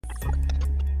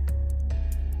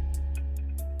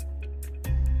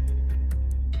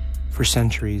For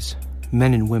centuries,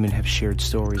 men and women have shared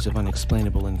stories of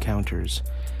unexplainable encounters,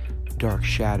 dark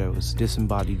shadows,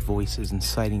 disembodied voices, and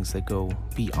sightings that go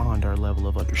beyond our level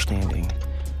of understanding.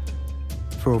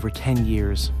 For over 10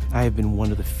 years, I have been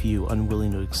one of the few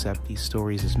unwilling to accept these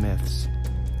stories as myths.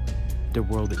 The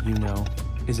world that you know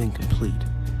is incomplete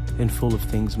and full of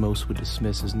things most would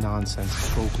dismiss as nonsense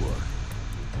and folklore.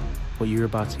 What you're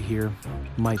about to hear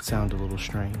might sound a little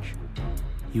strange.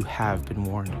 You have been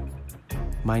warned.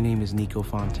 My name is Nico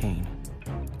Fontaine.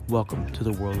 Welcome to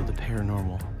the world of the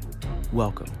paranormal.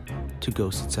 Welcome to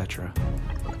Ghosts Etc.